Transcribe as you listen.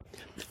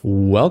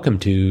Welcome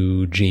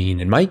to Gene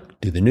and Mike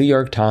do the New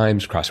York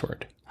Times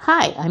crossword.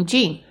 Hi, I'm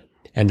Jean.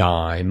 And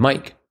I'm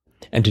Mike.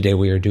 And today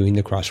we are doing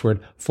the crossword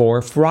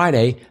for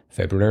Friday,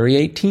 February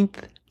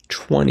 18th,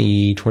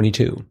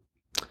 2022.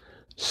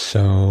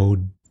 So,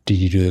 did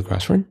you do the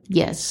crossword?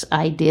 Yes,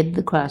 I did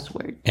the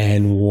crossword.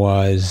 And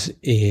was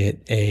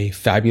it a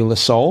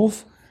fabulous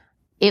solve?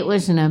 It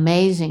was an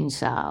amazing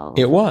solve.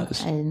 It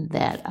was. And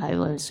that I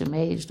was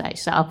amazed I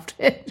solved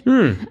it.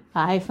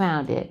 I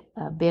found it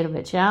a bit of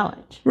a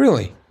challenge.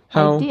 Really?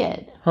 I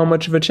did. How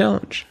much of a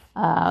challenge?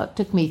 It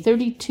took me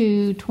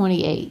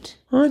 32:28.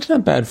 Well, it's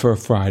not bad for a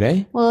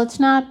Friday. Well, it's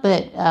not,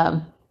 but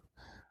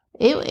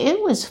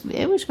it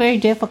was very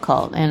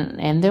difficult,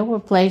 and there were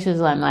places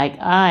I'm like,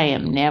 I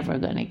am never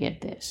going to get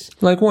this.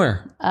 Like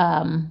where?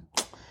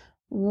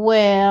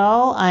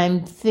 Well,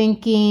 I'm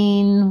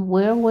thinking,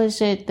 where was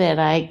it that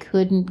I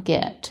couldn't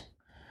get?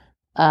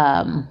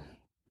 I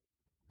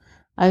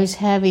was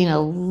having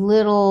a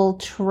little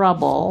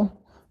trouble,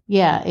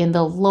 in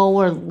the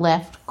lower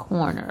left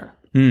corner,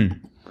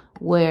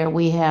 where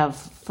we have,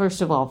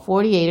 first of all,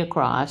 48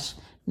 across,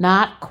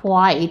 not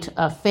quite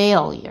a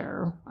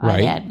failure.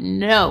 Right. I had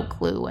no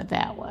clue what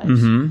that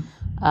was.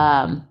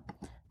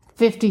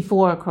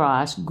 54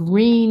 across,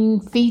 green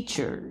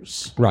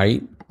features.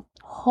 Right.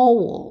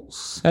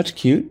 Holes. That's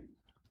cute.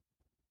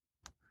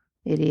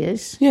 It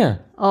is? Yeah.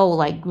 Oh,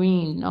 like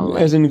green. Oh,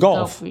 As in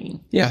golf.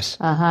 Green. Yes.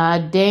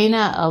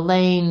 Dana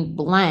Elaine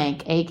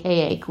Blank,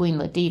 a.k.a. Queen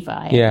Latifah.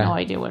 I had no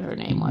idea what her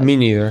name was. Me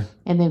neither.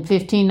 And then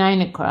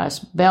 15-9 across,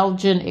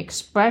 Belgian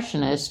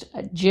expressionist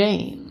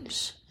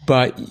James.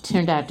 But It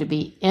turned out to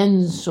be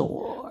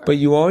Enzor. But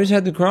you always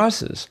had the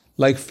crosses.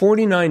 Like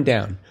 49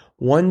 down.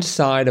 One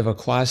side of a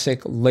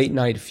classic late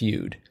night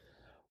feud.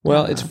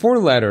 Well, it's 4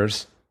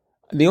 letters.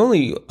 The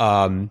only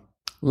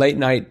late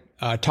night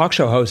talk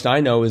show host I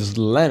know is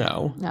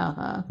Leno.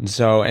 And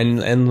so,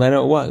 and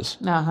Leno it was.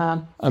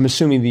 I'm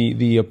assuming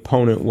the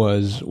opponent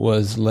was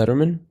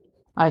Letterman.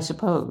 I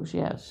suppose,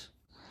 yes.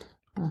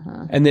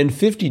 And then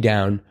 50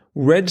 down,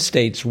 red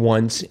states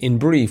once in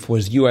brief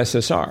was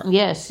USSR.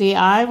 Yes, see,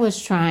 I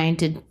was trying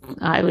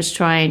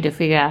to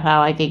figure out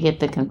how I could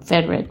get the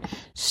Confederate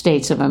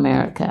States of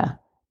America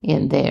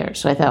in there.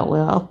 So I thought,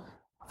 well,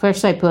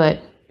 first I put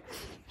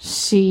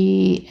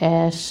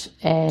CSAS,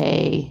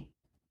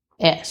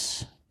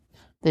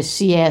 the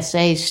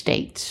CSA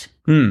states.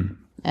 And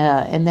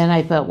then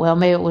I thought, well,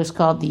 maybe it was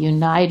called the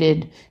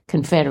United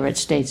Confederate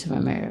States of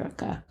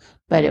America.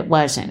 But it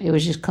wasn't. It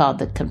was just called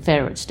the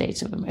Confederate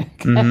States of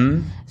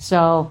America.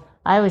 So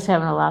I was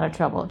having a lot of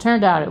trouble. It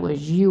turned out it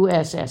was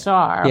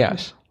USSR,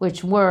 Yes.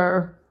 which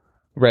were,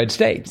 Red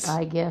states.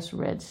 I guess,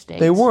 red states.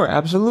 They were,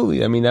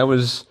 absolutely. I mean, that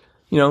was,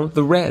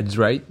 the Reds,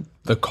 right?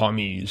 The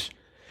commies.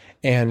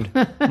 And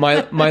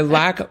my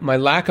lack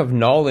of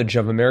knowledge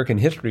of American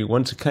history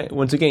once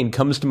again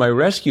comes to my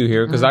rescue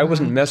here because I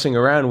wasn't messing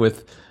around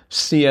with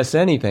CS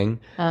anything.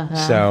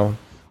 So,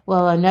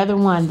 well, another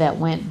one that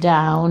went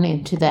down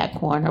into that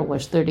corner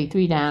was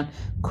 33 down,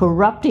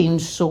 corrupting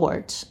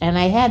sorts, and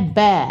I had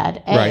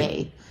bad A,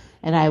 Right.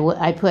 and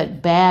I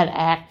put bad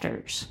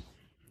actors.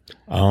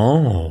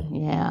 oh,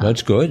 Yeah,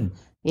 that's good.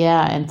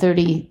 yeah, and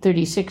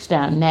 36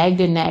 down,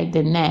 nagged and nagged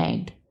and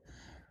nagged.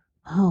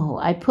 Oh,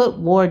 I put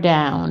war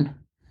down,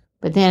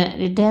 but then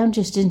the down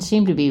just didn't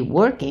seem to be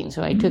working,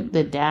 so I took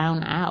the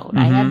down out.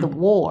 I had the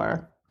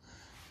war,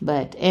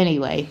 but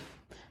anyway,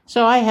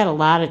 so I had a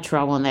lot of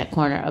trouble in that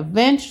corner.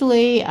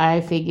 Eventually, I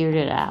figured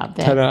it out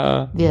that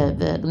Ta-da.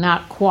 the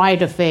not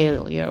quite a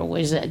failure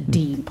was a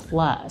D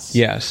plus.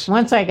 Yes.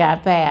 Once I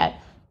got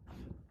that,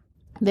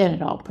 then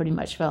it all pretty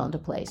much fell into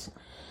place.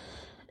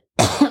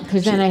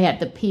 Because then I had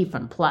the P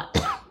from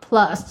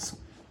plus.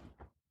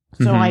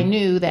 So I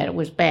knew that it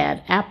was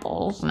bad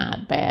apples,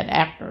 not bad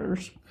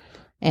actors.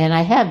 And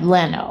I had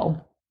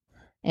Leno.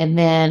 And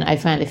then I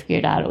finally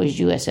figured out it was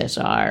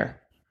USSR.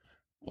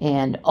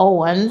 And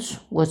Owens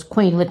was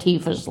Queen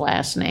Latifah's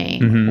last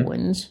name,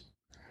 Owens.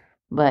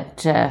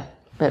 But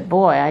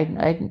boy,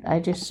 I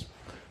just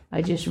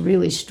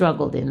really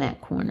struggled in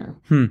that corner.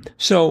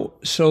 So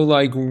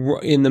like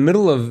in the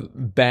middle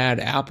of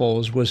bad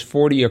apples was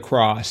 40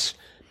 across.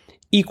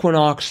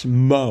 Equinox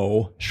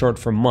Mo, short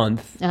for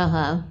month.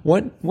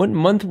 What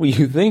month were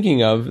you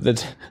thinking of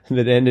that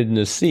ended in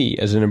a C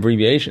as an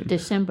abbreviation?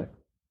 December.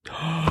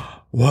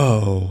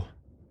 Whoa.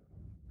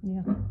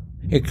 Yeah.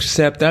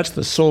 Except that's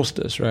the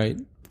solstice, right?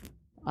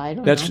 I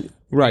don't know.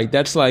 Right.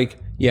 That's like,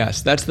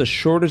 yes, that's the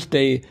shortest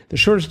day. The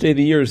shortest day of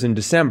the year is in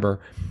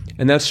December,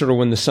 and that's sort of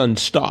when the sun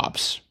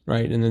stops,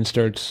 right, and then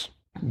starts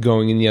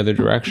going in the other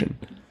direction,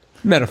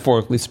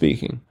 metaphorically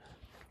speaking.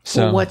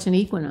 So Well, what's an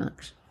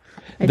equinox?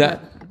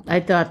 I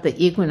thought the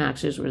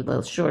equinoxes were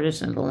the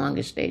shortest and the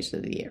longest days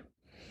of the year.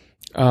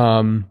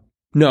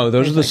 No,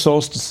 those are the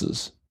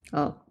solstices.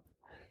 Oh.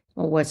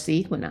 Well, what's the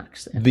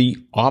equinox then? The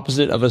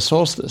opposite of a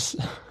solstice.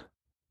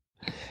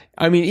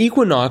 I mean,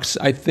 equinox,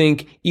 I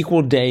think,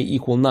 equal day,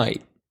 equal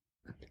night.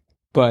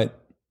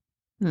 But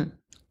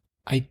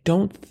I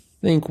don't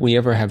think we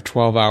ever have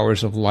 12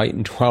 hours of light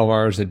and 12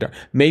 hours of dark.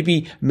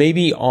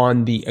 Maybe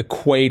on the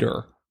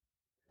equator,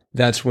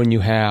 that's when you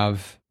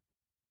have.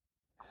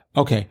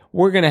 Okay,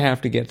 we're going to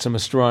have to get some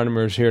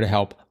astronomers here to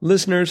help.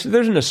 Listeners, if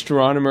there's an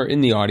astronomer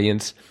in the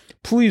audience,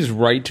 please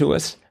write to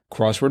us,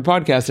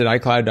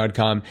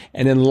 crosswordpodcast@icloud.com,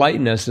 and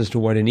enlighten us as to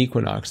what an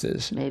equinox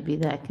is. Maybe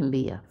that can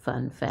be a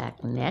fun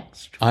fact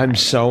next I'm Friday.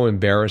 so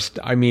embarrassed.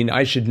 I mean,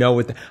 I should know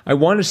what I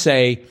want to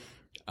say.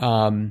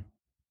 I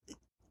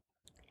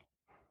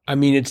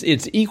mean,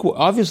 it's equal.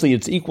 Obviously,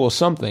 it's equal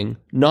something.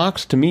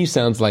 Nox to me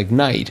sounds like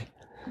night.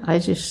 I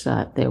just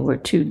thought there were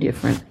two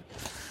different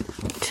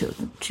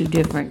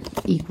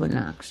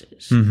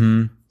equinoxes.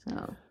 Mm-hmm.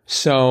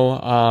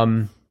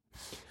 So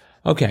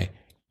Okay.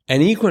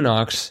 An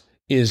equinox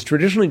is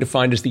traditionally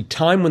defined as the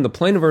time when the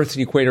plane of Earth's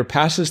equator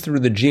passes through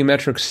the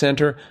geometric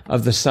center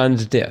of the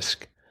sun's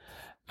disk.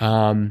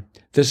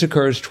 This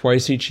occurs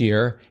twice each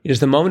year. It is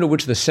the moment at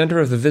which the center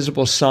of the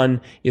visible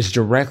sun is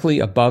directly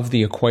above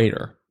the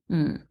equator.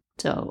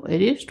 So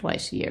it is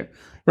twice a year.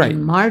 Right.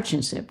 In March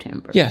and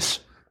September. Yes.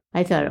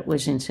 I thought it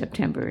was in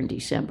September and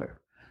December.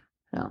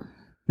 So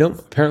Nope,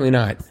 apparently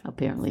not.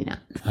 apparently not.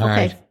 All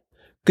right.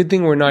 Good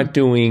thing we're not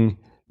doing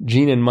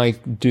Gene and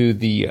Mike do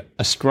the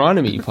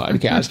astronomy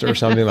podcast or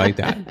something like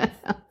that.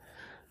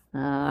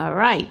 All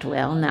right.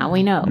 Well, now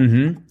we know.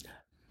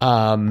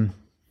 Mm-hmm.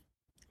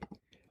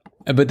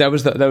 But that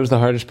was the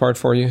hardest part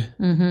for you?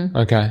 Mm-hmm.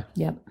 Okay.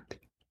 Yep.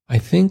 I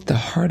think the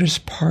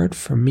hardest part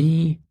for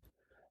me,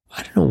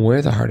 I don't know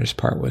where the hardest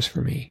part was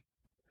for me.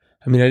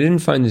 I mean, I didn't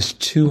find this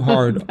too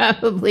hard.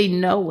 Probably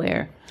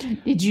nowhere.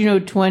 Did you know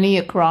 20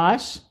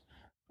 across?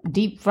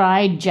 Deep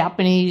fried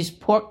Japanese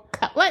pork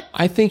cutlet?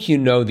 I think you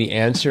know the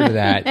answer to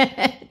that.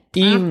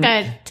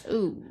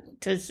 Tonkatsu,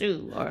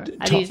 or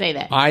how do you say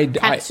that?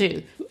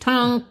 Katsu.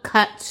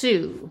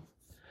 Tonkatsu.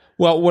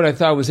 Well, what I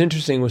thought was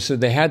interesting was so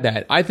they had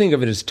that. I think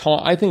of it as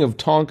I think of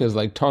Tonka as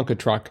like Tonka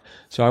truck,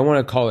 so I want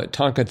to call it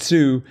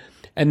Tonkatsu.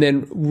 And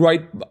then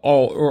right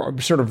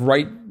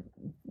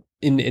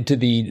to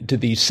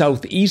the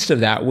southeast of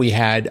that, we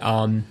had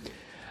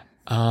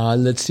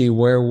let's see,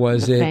 where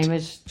was it?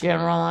 Famous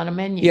General on a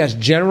Menu. Yes,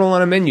 General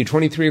on a Menu,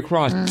 23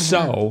 across.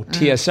 So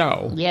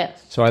TSO.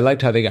 Yes. So I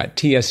liked how they got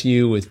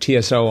TSU with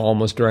TSO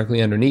almost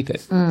directly underneath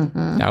it.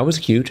 That was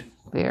cute.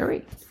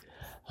 Very.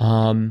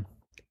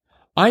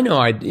 I know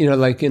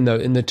like in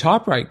the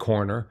top right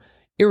corner,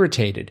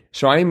 irritated.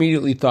 So I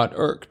immediately thought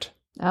irked,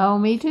 Oh,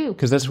 me too.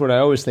 because that's what I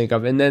always think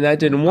of. And then that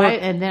didn't work.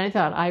 And then I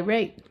thought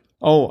irate.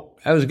 Oh,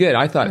 that was good.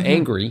 I thought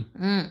angry.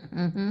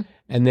 And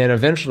then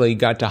eventually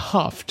got to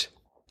huffed.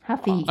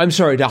 Huffy. I'm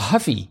sorry, to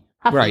huffy.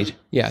 Huffy. Right.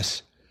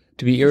 Yes.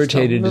 To be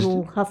irritated. A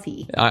little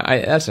huffy.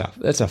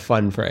 That's a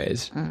fun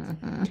phrase.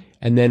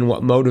 And then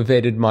what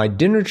motivated my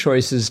dinner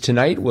choices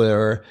tonight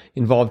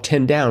involved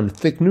 10 down,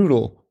 thick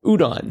noodle,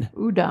 udon.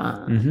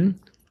 Udon.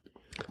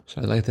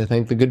 So I'd like to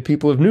thank the good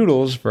people of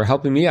Noodles for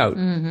helping me out.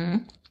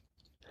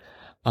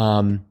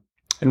 And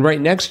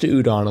right next to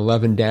udon,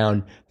 11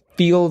 down,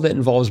 field that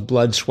involves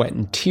blood, sweat,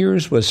 and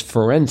tears was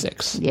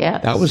forensics. Yeah.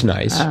 That was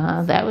nice.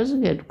 That was a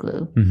good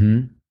clue.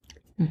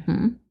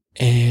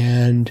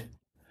 And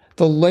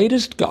the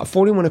latest,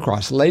 41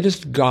 across,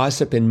 latest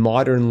gossip in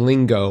modern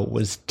lingo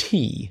was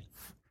tea.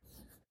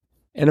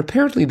 And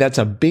apparently that's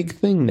a big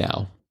thing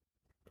now.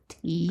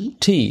 Tea?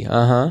 Tea,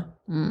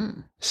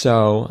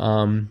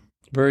 So,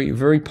 very,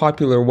 very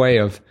popular way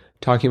of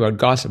talking about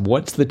gossip.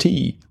 What's the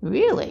tea?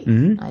 Really?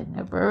 I've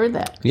never heard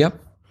that. Yep.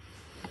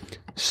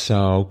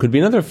 So, could be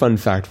another Fun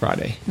Fact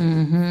Friday.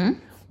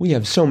 We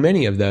have so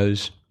many of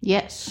those.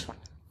 Yes.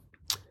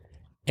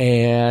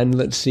 And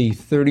let's see,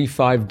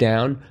 35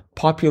 down.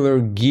 Popular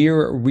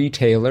gear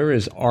retailer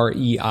is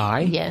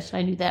REI. Yes,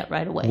 I knew that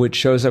right away. Which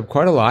shows up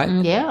quite a lot.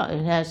 Yeah,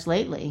 it has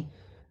lately.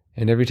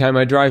 And every time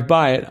I drive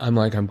by it, I'm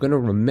like, I'm going to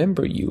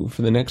remember you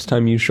for the next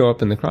time you show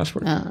up in the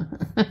crossword.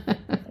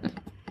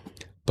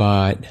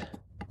 But,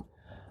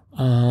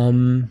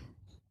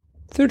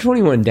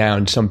 21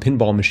 down, some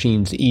pinball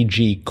machines,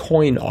 e.g.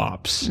 coin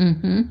ops.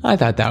 I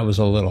thought that was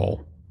a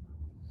little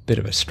bit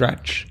of a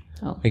stretch.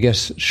 Oh. I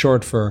guess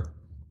short for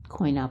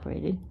Coin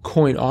operated.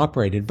 coin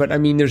operated. But I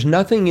mean, there's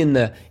nothing in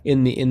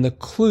the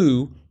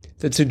clue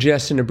that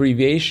suggests an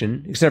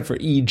abbreviation except for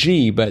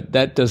EG, but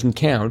that doesn't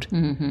count.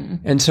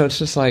 And so it's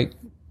just like,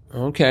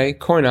 okay,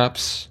 coin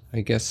ops,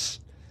 I guess.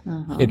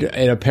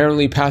 It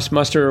apparently passed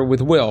muster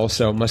with Will,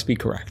 so it must be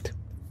correct.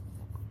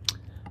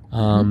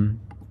 And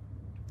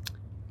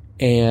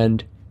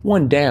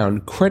one down,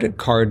 credit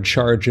card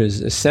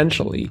charges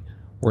essentially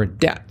were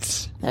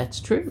debts. That's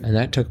true. And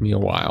that took me a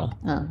while.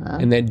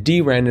 And then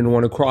D ran in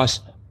one across,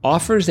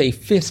 offers a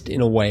fist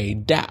in a way,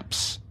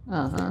 daps.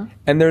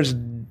 And there's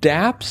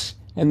daps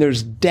and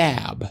there's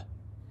dab.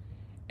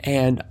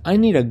 And I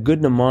need a good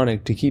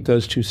mnemonic to keep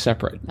those two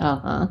separate.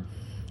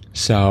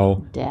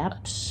 So,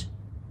 Daps.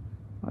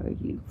 Or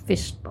you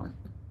fist bump.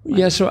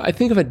 yeah, so I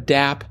think of a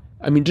dap.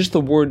 I mean, just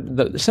the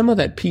word, some of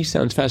that P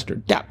sounds faster,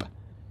 dap,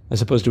 as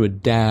opposed to a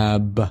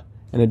dab.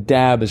 And a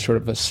dab is sort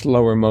of a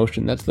slower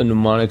motion. That's the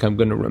mnemonic I'm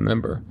going to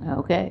remember.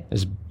 Okay.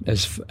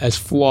 As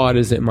flawed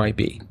as it might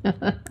be.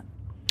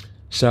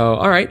 So,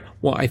 all right.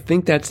 Well, I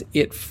think that's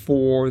it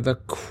for the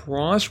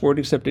crossword,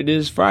 except it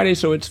is Friday,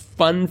 so it's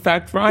Fun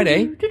Fact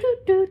Friday.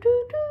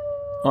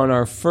 On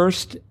our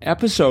first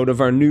episode of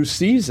our new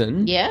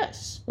season.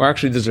 Yes. Well,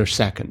 actually, this is our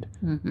second.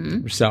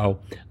 Mm-hmm. So,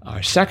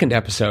 our second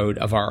episode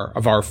of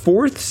our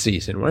fourth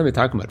season. What am I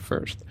talking about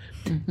first?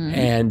 Mm-hmm.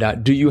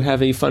 And do you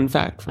have a fun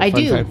fact for Fun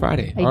Fact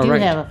Friday? I do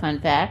have a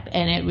fun fact,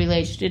 and it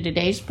relates to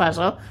today's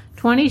puzzle.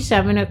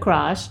 27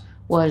 across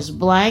was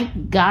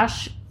blank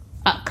gosh,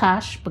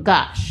 kosh,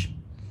 bagosh.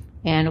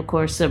 And, of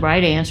course, the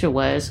right answer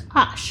was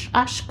osh,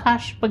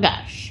 kosh,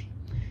 bagosh.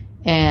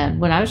 And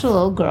when I was a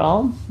little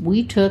girl,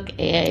 we took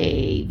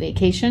a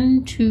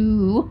vacation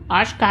to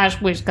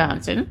Oshkosh,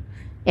 Wisconsin,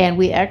 and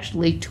we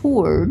actually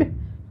toured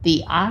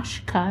the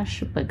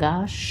Oshkosh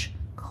Bagosh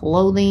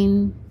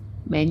clothing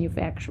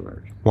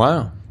manufacturer.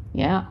 Wow.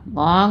 Yeah,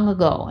 long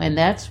ago. And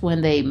that's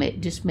when they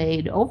just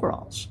made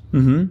overalls.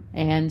 Mm-hmm.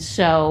 And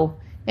so,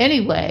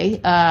 anyway,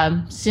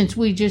 since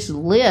we just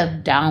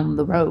lived down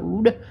the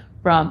road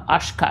from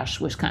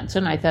Oshkosh,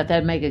 Wisconsin, I thought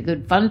that'd make a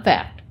good fun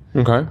fact.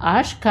 Okay.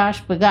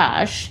 Oshkosh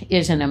Bagosh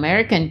is an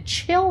American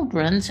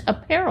children's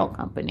apparel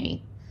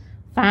company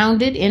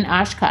founded in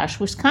Oshkosh,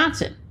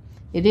 Wisconsin.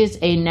 It is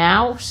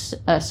now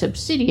a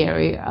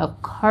subsidiary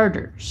of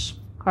Carter's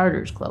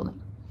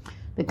Clothing.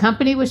 The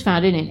company was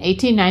founded in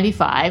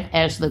 1895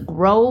 as the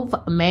Grove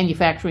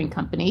Manufacturing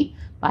Company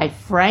by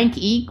Frank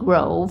E.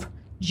 Grove,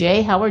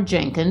 J. Howard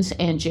Jenkins,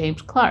 and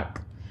James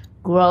Clark.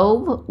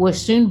 Grove was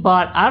soon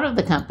bought out of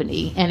the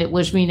company, and it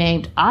was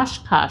renamed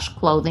Oshkosh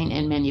Clothing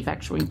and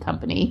Manufacturing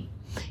Company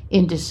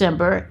in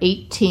December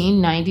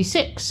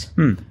 1896.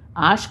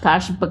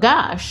 Oshkosh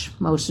Bagosh,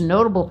 most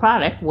notable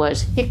product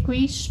was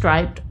hickory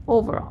striped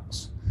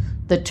overalls.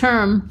 The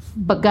term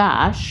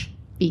bagosh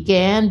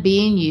began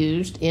being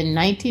used in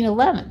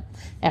 1911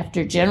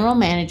 after General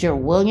Manager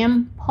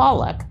William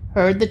Pollock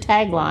heard the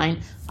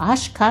tagline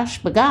Oshkosh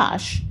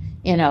Bagosh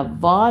in a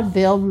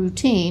vaudeville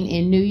routine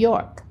in New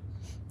York.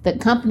 The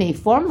company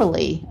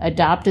formally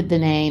adopted the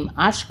name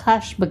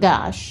Oshkosh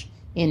Bagosh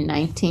in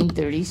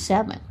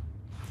 1937.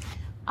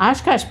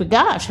 Oshkosh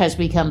Bagosh has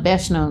become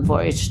best known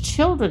for its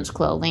children's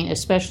clothing,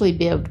 especially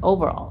bibbed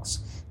overalls.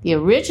 The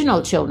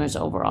original children's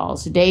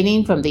overalls,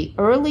 dating from the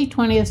early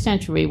 20th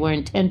century, were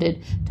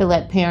intended to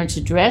let parents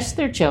dress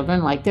their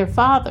children like their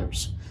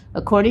fathers.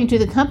 According to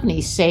the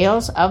company,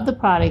 sales of the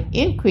product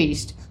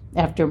increased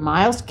after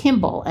Miles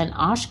Kimball, an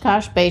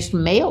Oshkosh-based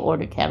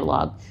mail-order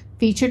catalog,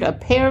 featured a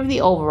pair of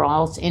the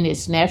overalls in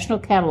its national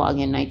catalog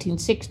in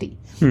 1960.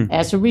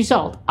 As a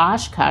result,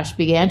 Oshkosh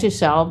began to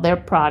sell their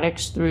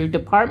products through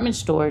department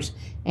stores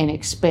and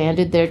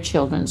expanded their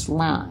children's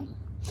line.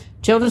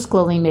 Children's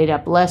clothing made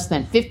up less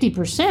than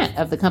 50%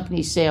 of the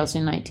company's sales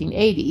in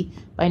 1980.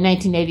 By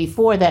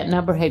 1984, that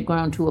number had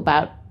grown to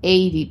about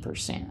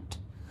 80%.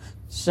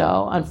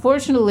 So,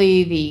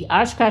 unfortunately, the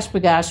Oshkosh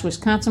Bagosh,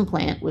 Wisconsin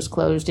plant was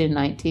closed in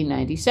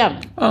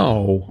 1997.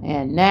 Oh.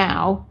 And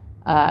now,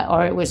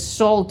 it was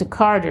sold to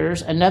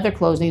Carter's, another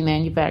clothing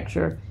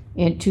manufacturer,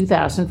 in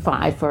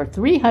 2005 for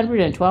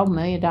 $312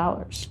 million.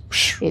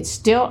 It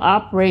still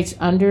operates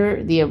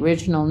under the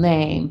original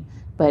name,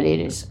 but it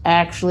is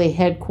actually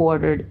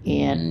headquartered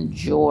in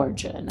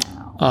Georgia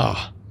now.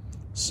 Ah.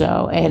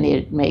 So, and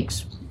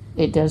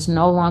it does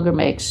no longer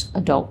makes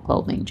adult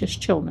clothing, just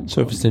children's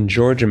So if it's in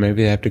Georgia,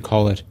 maybe they have to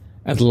call it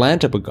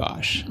Atlanta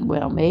Bagosh.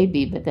 Well,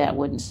 maybe, but that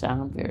wouldn't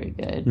sound very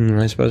good.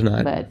 I suppose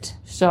not. But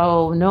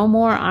so no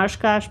more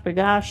Oshkosh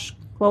Bagosh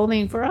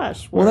clothing for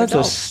us. Well,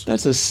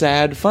 that's a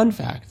sad fun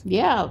fact.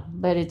 Yeah,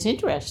 but it's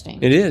interesting.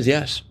 It is,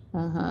 yes.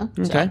 Uh-huh.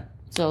 Okay.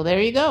 So there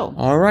you go.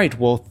 All right.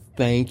 Well,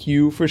 thank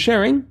you for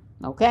sharing.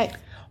 Okay.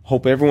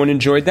 Hope everyone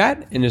enjoyed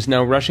that and is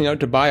now rushing out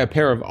to buy a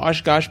pair of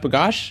Oshkosh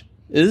Bagosh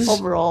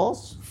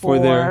overalls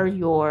for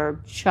your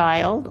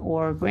child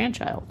or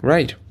grandchild.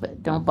 Right.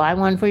 But don't buy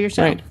one for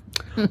yourself.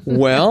 Right.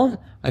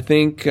 Well, I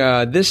think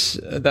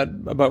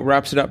that about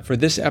wraps it up for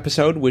this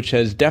episode, which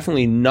has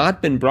definitely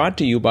not been brought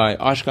to you by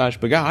Oshkosh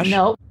Bagosh.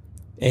 No.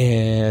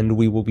 And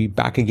we will be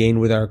back again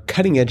with our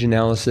cutting edge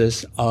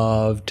analysis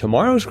of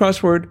tomorrow's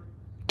crossword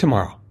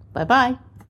tomorrow. Bye-bye.